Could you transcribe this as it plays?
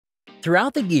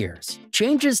Throughout the years,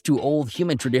 changes to old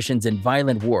human traditions and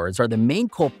violent wars are the main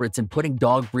culprits in putting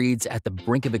dog breeds at the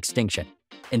brink of extinction.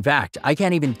 In fact, I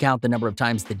can't even count the number of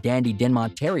times the Dandy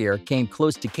Dinmont Terrier came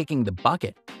close to kicking the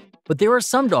bucket. But there are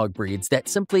some dog breeds that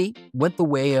simply went the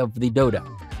way of the dodo,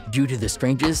 due to the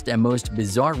strangest and most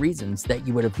bizarre reasons that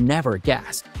you would have never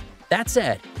guessed. That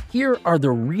said, here are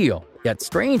the real, yet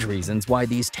strange reasons why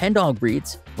these 10 dog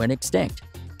breeds went extinct.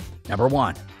 Number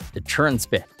 1. The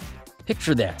Turnspit.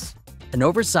 Picture this: an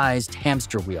oversized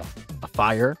hamster wheel, a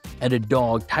fire, and a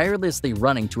dog tirelessly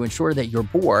running to ensure that your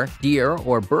boar, deer,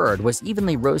 or bird was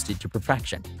evenly roasted to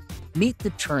perfection. Meet the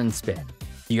Turnspit,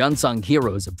 the unsung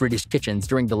heroes of British kitchens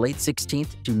during the late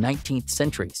 16th to 19th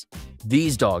centuries.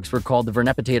 These dogs were called the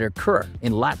Vernepitator cur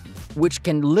in Latin, which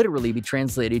can literally be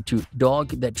translated to dog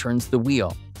that turns the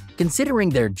wheel. Considering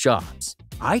their jobs,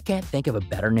 I can't think of a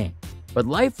better name. But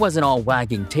life wasn't all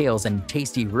wagging tails and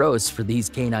tasty roasts for these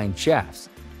canine chefs.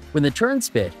 When the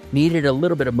Turnspit needed a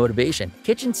little bit of motivation,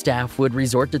 kitchen staff would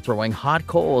resort to throwing hot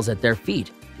coals at their feet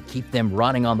to keep them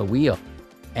rotting on the wheel.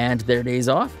 And their days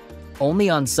off? Only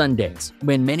on Sundays,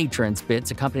 when many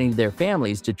Turnspits accompanied their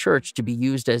families to church to be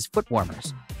used as foot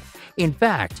warmers. In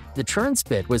fact, the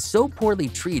Turnspit was so poorly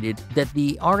treated that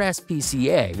the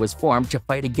RSPCA was formed to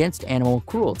fight against animal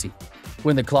cruelty.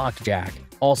 When the clock jack,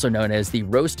 also known as the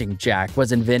roasting jack,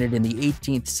 was invented in the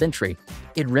 18th century,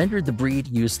 it rendered the breed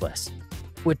useless.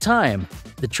 With time,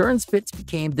 the Turnspits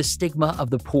became the stigma of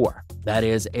the poor, that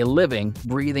is, a living,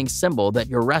 breathing symbol that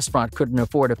your restaurant couldn't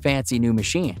afford a fancy new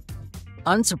machine.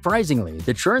 Unsurprisingly,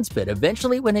 the Turnspit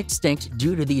eventually went extinct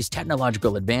due to these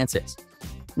technological advances.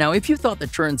 Now, if you thought the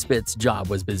Turnspit's job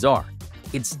was bizarre,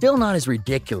 it's still not as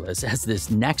ridiculous as this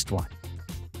next one.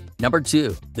 Number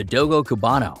 2. The Dogo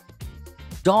Cubano.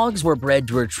 Dogs were bred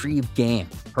to retrieve game,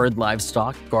 herd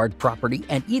livestock, guard property,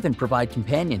 and even provide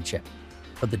companionship.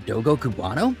 But the Dogo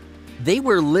Cubano? They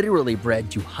were literally bred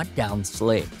to hunt down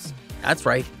slaves. That's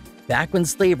right. Back when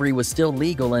slavery was still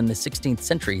legal in the 16th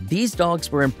century, these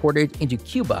dogs were imported into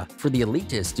Cuba for the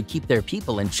elitists to keep their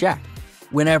people in check.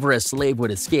 Whenever a slave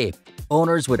would escape,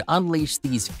 owners would unleash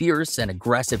these fierce and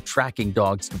aggressive tracking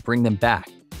dogs to bring them back.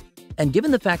 And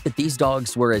given the fact that these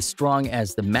dogs were as strong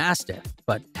as the Mastiff,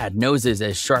 but had noses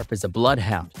as sharp as a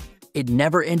bloodhound, it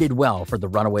never ended well for the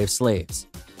runaway slaves.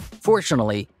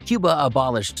 Fortunately, Cuba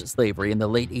abolished slavery in the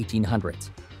late 1800s.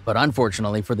 But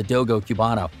unfortunately for the Dogo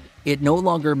Cubano, it no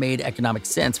longer made economic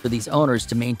sense for these owners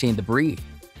to maintain the breed.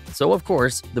 So of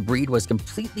course, the breed was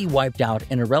completely wiped out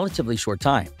in a relatively short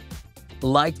time.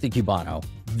 Like the Cubano,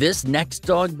 this next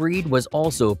dog breed was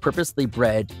also purposely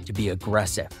bred to be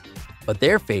aggressive. But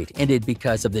their fate ended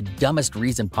because of the dumbest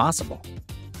reason possible.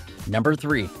 Number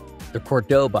 3. The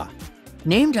Cordoba.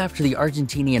 Named after the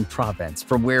Argentinian province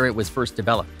from where it was first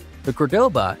developed, the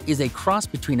Cordoba is a cross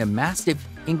between a Mastiff,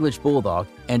 English Bulldog,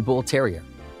 and Bull Terrier,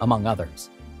 among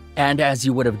others. And as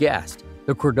you would have guessed,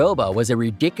 the Cordoba was a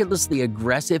ridiculously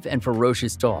aggressive and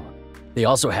ferocious dog. They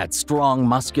also had strong,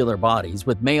 muscular bodies,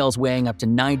 with males weighing up to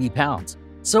 90 pounds.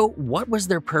 So what was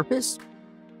their purpose?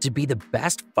 To be the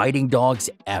best fighting dogs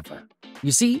ever.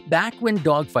 You see, back when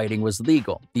dogfighting was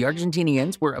legal, the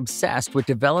Argentinians were obsessed with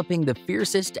developing the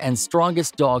fiercest and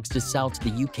strongest dogs to sell to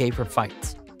the UK for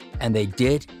fights. And they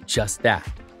did just that.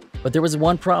 But there was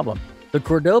one problem. The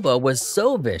Cordoba was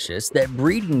so vicious that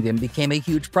breeding them became a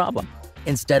huge problem.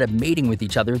 Instead of mating with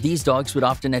each other, these dogs would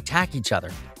often attack each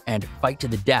other and fight to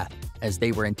the death, as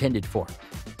they were intended for.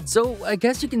 So I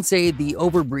guess you can say the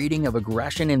overbreeding of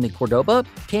aggression in the Cordoba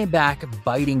came back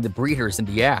biting the breeders in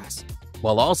the ass,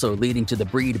 while also leading to the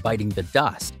breed biting the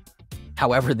dust.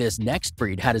 However, this next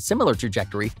breed had a similar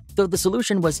trajectory, though the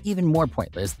solution was even more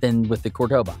pointless than with the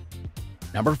Cordoba.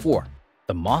 Number 4.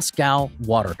 The Moscow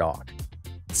Water Dog.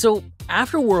 So,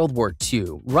 after World War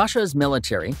II, Russia's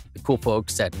military, the cool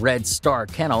folks at Red Star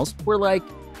Kennels, were like,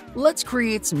 let's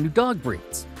create some new dog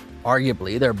breeds.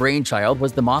 Arguably, their brainchild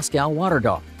was the Moscow Water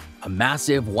Dog, a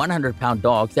massive 100-pound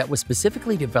dog that was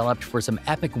specifically developed for some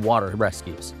epic water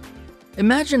rescues.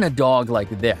 Imagine a dog like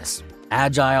this: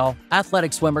 agile,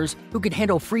 athletic swimmers who could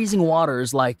handle freezing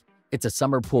waters like it's a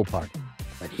summer pool party.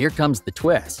 But here comes the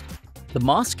twist. The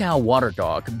Moscow Water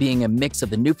Dog, being a mix of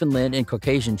the Newfoundland and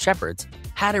Caucasian Shepherds,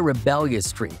 had a rebellious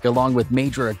streak along with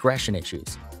major aggression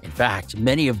issues. In fact,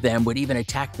 many of them would even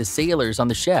attack the sailors on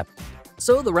the ship.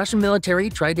 So the Russian military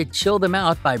tried to chill them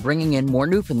out by bringing in more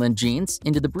Newfoundland genes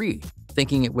into the breed,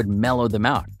 thinking it would mellow them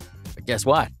out. But guess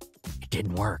what? It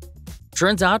didn't work.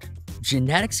 Turns out,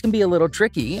 genetics can be a little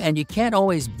tricky, and you can't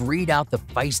always breed out the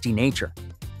feisty nature.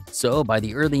 So by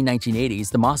the early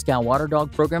 1980s, the Moscow Water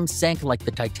Dog program sank like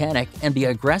the Titanic, and the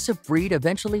aggressive breed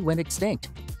eventually went extinct.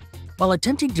 While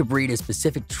attempting to breed a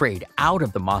specific trait out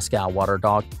of the Moscow Water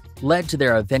Dog led to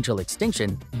their eventual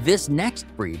extinction, this next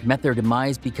breed met their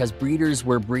demise because breeders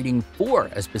were breeding for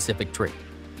a specific trait.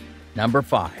 Number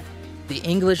 5. The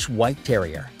English White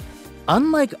Terrier.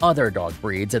 Unlike other dog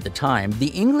breeds at the time, the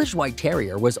English White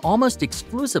Terrier was almost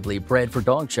exclusively bred for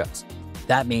dog shows.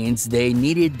 That means they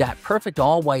needed that perfect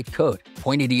all-white coat,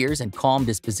 pointed ears, and calm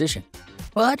disposition.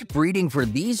 But breeding for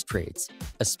these traits,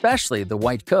 especially the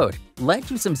white coat, led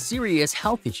to some serious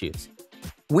health issues.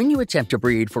 When you attempt to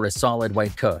breed for a solid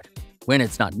white coat, when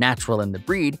it's not natural in the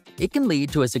breed, it can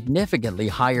lead to a significantly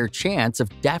higher chance of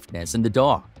deafness in the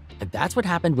dog. And that's what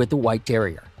happened with the White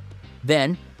Terrier.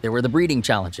 Then, there were the breeding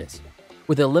challenges.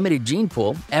 With a limited gene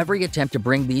pool, every attempt to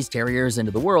bring these terriers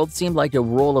into the world seemed like a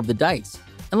roll of the dice.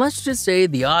 And let's just say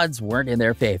the odds weren't in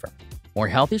their favor. More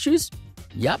health issues?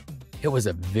 Yep, it was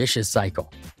a vicious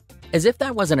cycle. As if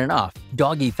that wasn't enough,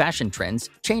 doggy fashion trends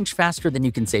changed faster than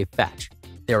you can say fetch.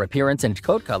 Their appearance and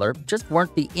coat color just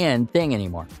weren't the in thing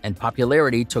anymore, and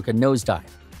popularity took a nosedive.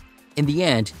 In the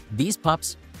end, these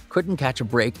pups couldn't catch a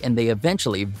break and they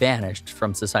eventually vanished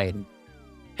from society.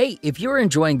 Hey, if you're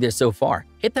enjoying this so far,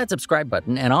 hit that subscribe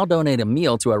button and I'll donate a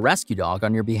meal to a rescue dog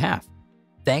on your behalf.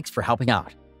 Thanks for helping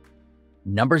out.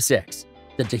 Number 6.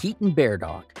 The Tahltan Bear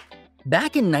Dog.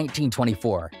 Back in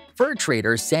 1924, fur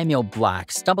trader Samuel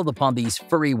Black stumbled upon these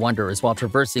furry wonders while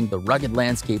traversing the rugged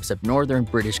landscapes of northern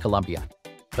British Columbia.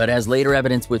 But as later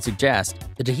evidence would suggest,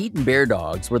 the Tahltan Bear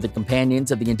Dogs were the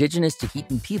companions of the indigenous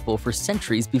Tahltan people for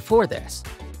centuries before this.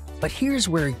 But here's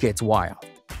where it gets wild.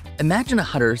 Imagine a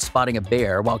hunter spotting a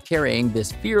bear while carrying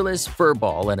this fearless fur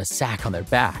ball in a sack on their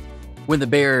back. When the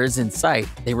bear is in sight,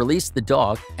 they release the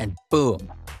dog and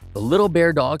boom! The little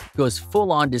bear dog goes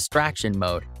full-on distraction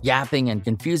mode, yapping and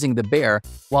confusing the bear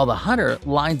while the hunter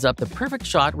lines up the perfect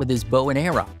shot with his bow and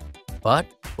arrow. But,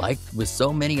 like with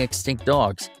so many extinct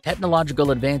dogs,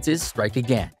 technological advances strike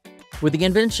again. With the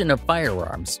invention of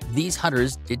firearms, these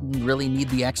hunters didn't really need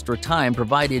the extra time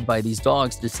provided by these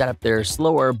dogs to set up their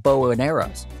slower bow and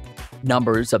arrows.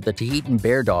 Numbers of the Tahltan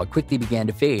Bear Dog quickly began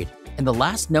to fade, and the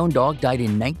last known dog died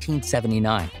in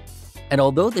 1979. And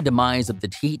although the demise of the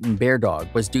Tahltan Bear Dog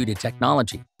was due to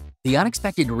technology, the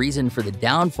unexpected reason for the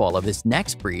downfall of this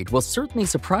next breed will certainly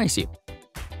surprise you.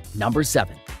 Number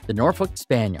 7. The Norfolk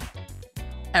Spaniel.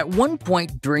 At one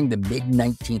point during the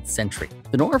mid-19th century,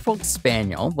 the Norfolk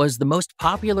Spaniel was the most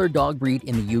popular dog breed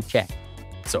in the UK.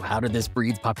 So how did this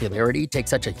breed's popularity take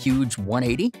such a huge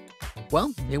 180?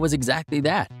 Well, it was exactly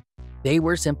that. They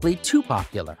were simply too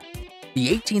popular. The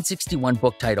 1861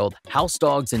 book titled House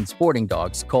Dogs and Sporting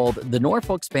Dogs called the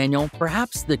Norfolk Spaniel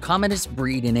perhaps the commonest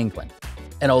breed in England.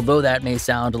 And although that may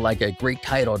sound like a great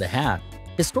title to have,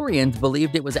 historians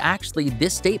believed it was actually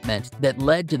this statement that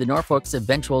led to the Norfolk's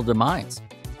eventual demise.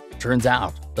 Turns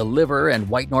out, the liver and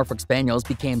white Norfolk Spaniels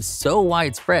became so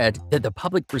widespread that the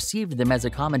public perceived them as a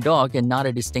common dog and not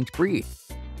a distinct breed.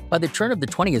 By the turn of the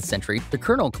 20th century, the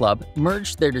Kennel Club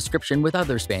merged their description with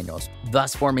other spaniels,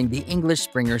 thus forming the English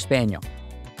Springer Spaniel.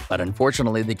 But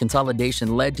unfortunately, the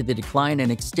consolidation led to the decline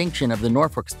and extinction of the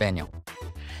Norfolk Spaniel.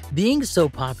 Being so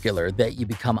popular that you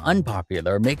become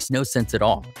unpopular makes no sense at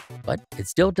all, but it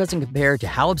still doesn't compare to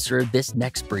how absurd this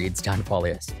next breed's downfall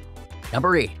is.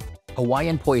 Number 8.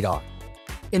 Hawaiian Poi Dog.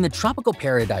 In the tropical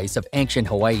paradise of ancient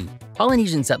Hawaii,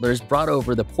 Polynesian settlers brought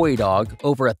over the Poi Dog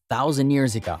over 1,000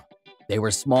 years ago. They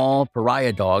were small,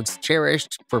 pariah dogs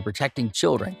cherished for protecting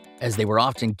children, as they were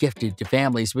often gifted to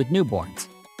families with newborns.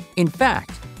 In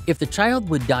fact, if the child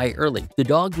would die early, the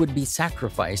dog would be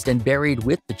sacrificed and buried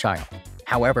with the child.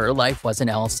 However, life wasn't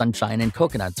all sunshine and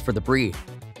coconuts for the breed.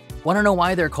 Want to know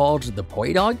why they're called the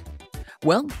Poi Dog?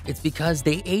 Well, it's because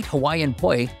they ate Hawaiian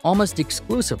poi almost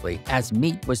exclusively, as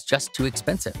meat was just too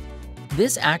expensive.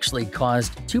 This actually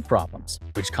caused two problems,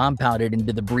 which compounded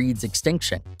into the breed's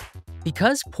extinction.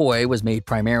 Because poi was made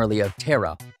primarily of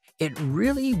taro, it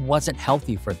really wasn't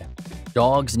healthy for them.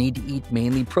 Dogs need to eat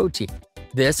mainly protein.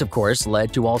 This, of course,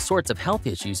 led to all sorts of health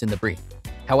issues in the breed.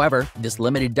 However, this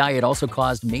limited diet also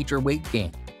caused major weight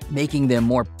gain, making them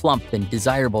more plump and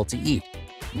desirable to eat.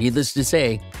 Needless to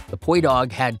say, the Poi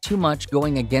Dog had too much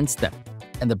going against them,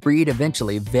 and the breed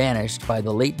eventually vanished by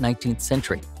the late 19th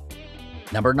century.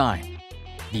 Number 9.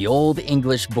 The Old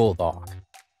English Bulldog.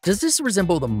 Does this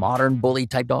resemble the modern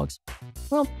bully-type dogs?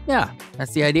 Well, yeah,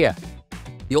 that's the idea.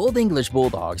 The Old English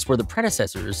Bulldogs were the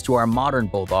predecessors to our modern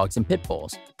Bulldogs and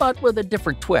Pitbulls, but with a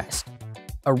different twist.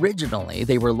 Originally,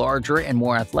 they were larger and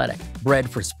more athletic, bred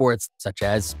for sports such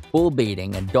as bull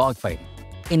baiting and dogfighting.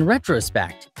 In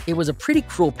retrospect, it was a pretty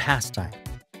cruel pastime.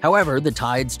 However, the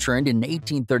tides turned in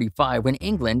 1835 when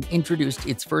England introduced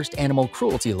its first animal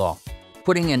cruelty law.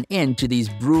 putting an end to these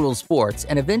brutal sports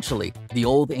and eventually the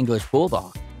Old English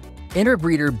Bulldog.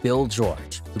 Interbreeder Bill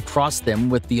George, who crossed them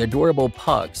with the adorable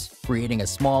pugs, creating a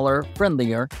smaller,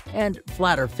 friendlier, and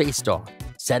flatter-faced dog,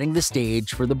 setting the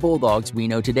stage for the Bulldogs we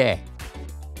know today.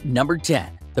 Number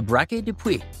 10. The Braque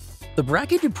Dupuy. The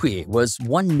Braque Dupuy was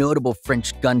one notable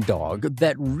French gun dog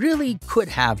that really could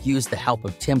have used the help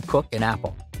of Tim Cook and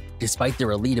Apple. Despite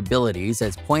their elite abilities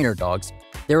as pointer dogs,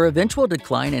 their eventual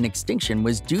decline and extinction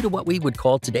was due to what we would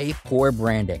call today poor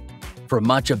branding. For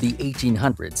much of the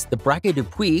 1800s, the Braque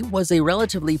Dupuy was a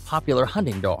relatively popular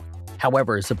hunting dog.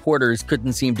 However, supporters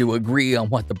couldn't seem to agree on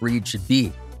what the breed should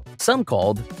be. Some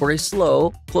called for a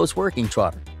slow, close-working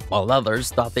trotter, while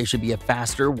others thought they should be a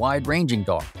faster, wide-ranging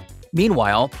dog.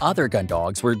 Meanwhile, other gun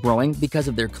dogs were growing because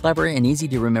of their clever and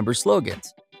easy-to-remember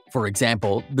slogans. For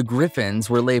example, the Griffins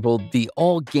were labeled the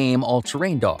all-game,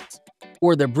 all-terrain dogs,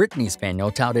 or the Brittany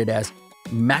Spaniel touted as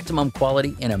maximum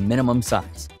quality in a minimum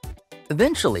size.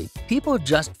 Eventually, people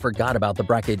just forgot about the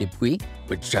Braque Dupuy,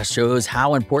 which just shows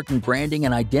how important branding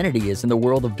and identity is in the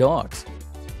world of dogs.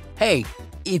 Hey,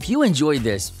 if you enjoyed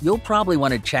this, you'll probably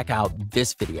want to check out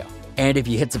this video. And if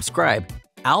you hit subscribe,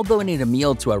 I'll donate a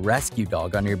meal to a rescue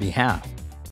dog on your behalf.